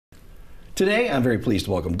Today, I'm very pleased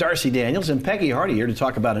to welcome Darcy Daniels and Peggy Hardy here to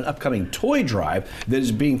talk about an upcoming toy drive that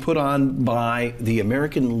is being put on by the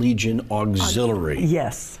American Legion Auxiliary.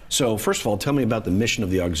 Yes. So, first of all, tell me about the mission of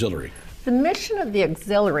the Auxiliary. The mission of the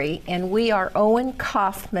Auxiliary, and we are Owen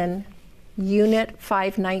Kaufman, Unit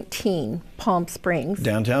 519, Palm Springs.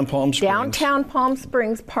 Downtown Palm Springs. Downtown Palm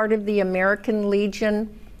Springs, part of the American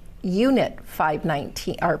Legion Unit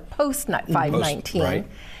 519, or Post 519. Right.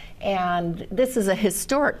 And this is a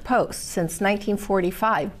historic post. Since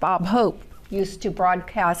 1945, Bob Hope used to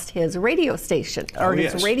broadcast his radio station, or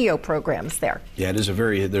his radio programs there. Yeah, it is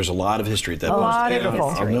there's a lot of history at that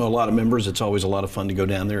post. I know a lot of members. It's always a lot of fun to go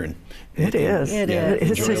down there and it is.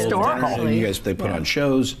 It's historical. They put on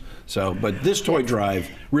shows. So, but this toy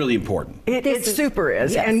drive, really important. It super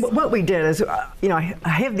is. Yes. And what we did is, I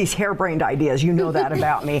have these harebrained ideas. You know that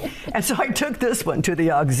about me. And so I took this one to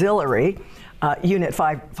the Auxiliary, Unit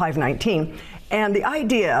 519. And the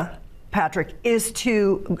idea, Patrick, is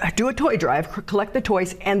to do a toy drive, collect the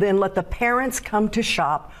toys, and then let the parents come to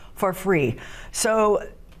shop for free. So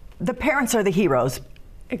the parents are the heroes.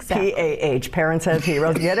 Exactly. P-A-H, parents as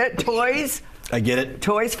heroes. Get it? Toys. I get it.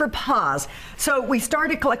 Toys for Paws. So we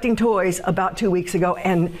started collecting toys about 2 weeks ago,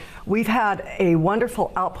 and we've had a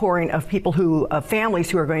wonderful outpouring of people families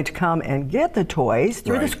who are going to come and get the toys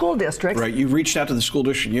through the school districts. Right. You've reached out to the school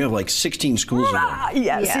district. You have like 16 schools.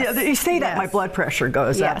 Yes. You say that, my blood pressure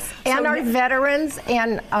goes up. Yes. And our veterans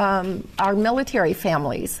and our military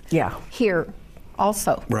families. Yeah. Here.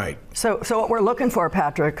 Also. Right. So what we're looking for,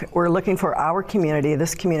 Patrick, we're looking for our community,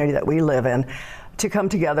 this community that we live in, to come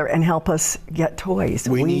together and help us get toys.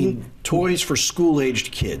 We need toys for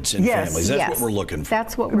school-aged kids and families. That's what we're looking for.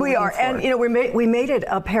 That's what we are. And we made it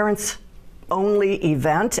a parents-only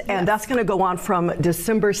event, and that's going to go on from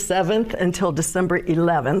December 7th until December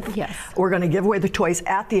 11th. Yes. We're going to give away the toys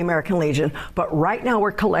at the American Legion, but right now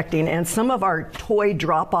we're collecting, and some of our toy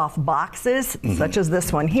drop-off boxes, such as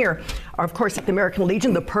this one here, are of course at the American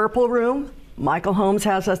Legion, the Purple Room. Michael Holmes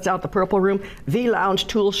has us out the Purple Room, V-Lounge,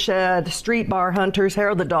 Tool Shed, Street Bar Hunters, Hair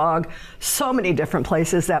of the Dog, so many different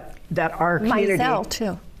places that our community... Mizell,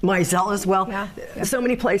 too. Mizell as well. Yeah. So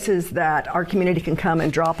many places that our community can come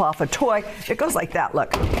and drop off a toy. It goes like that,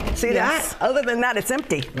 look. See that? Other than that, it's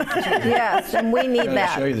empty. Yes, and we need that.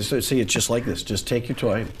 I'll show you this. See, it's just like this. Just take your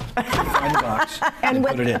toy, find the box, and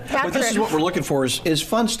put it in. But this is what we're looking for is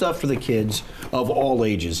fun stuff for the kids of all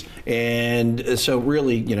ages. And so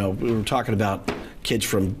really, we were talking about kids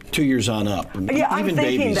from 2 years on up. Yeah, I'm thinking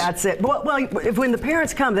babies. That's it. Well, when the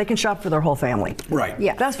parents come, they can shop for their whole family. Right.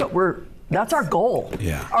 Yeah. That's our goal.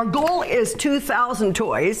 Yeah. Our goal is 2,000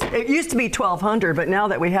 toys. It used to be 1,200, but now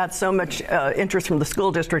that we had so much interest from the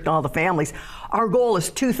school district and all the families, our goal is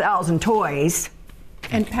 2,000 toys.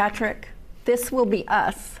 And Patrick, this will be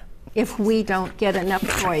us if we don't get enough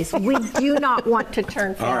toys. We do not want to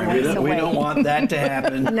turn families away. We don't want that to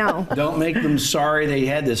happen. No. Don't make them sorry they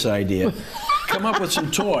had this idea. Come up with some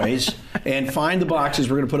toys and find the boxes.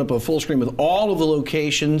 We're going to put up a full screen with all of the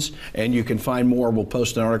locations, and you can find more. We'll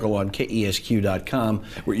post an article on KESQ.com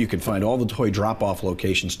where you can find all the toy drop-off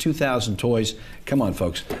locations. 2,000 toys. Come on,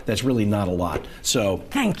 folks. That's really not a lot. So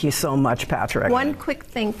thank you so much, Patrick. One quick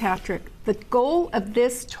thing, Patrick. The goal of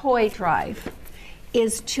this toy drive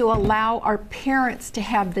is to allow our parents to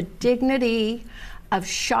have the dignity of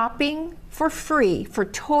shopping for free for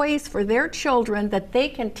toys for their children that they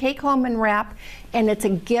can take home and wrap, and it's a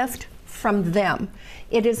gift from them.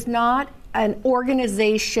 It is not an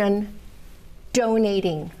organization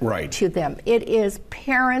donating to them. It is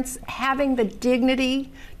parents having the dignity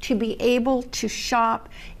to be able to shop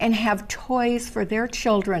and have toys for their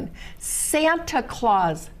children. Santa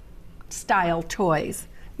Claus style toys.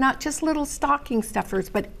 Not just little stocking stuffers,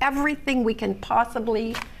 but everything we can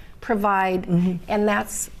possibly provide, and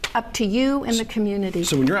that's up to you and the community.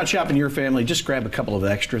 So when you're out shopping your family, just grab a couple of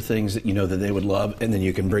extra things that you know that they would love, and then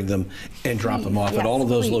you can bring them and drop them off at all of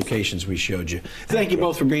those locations we showed you. Thank you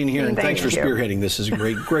both for being here, and thanks for spearheading this. Is a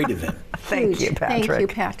great event. Thank you, Patrick. Thank you,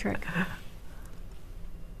 Patrick.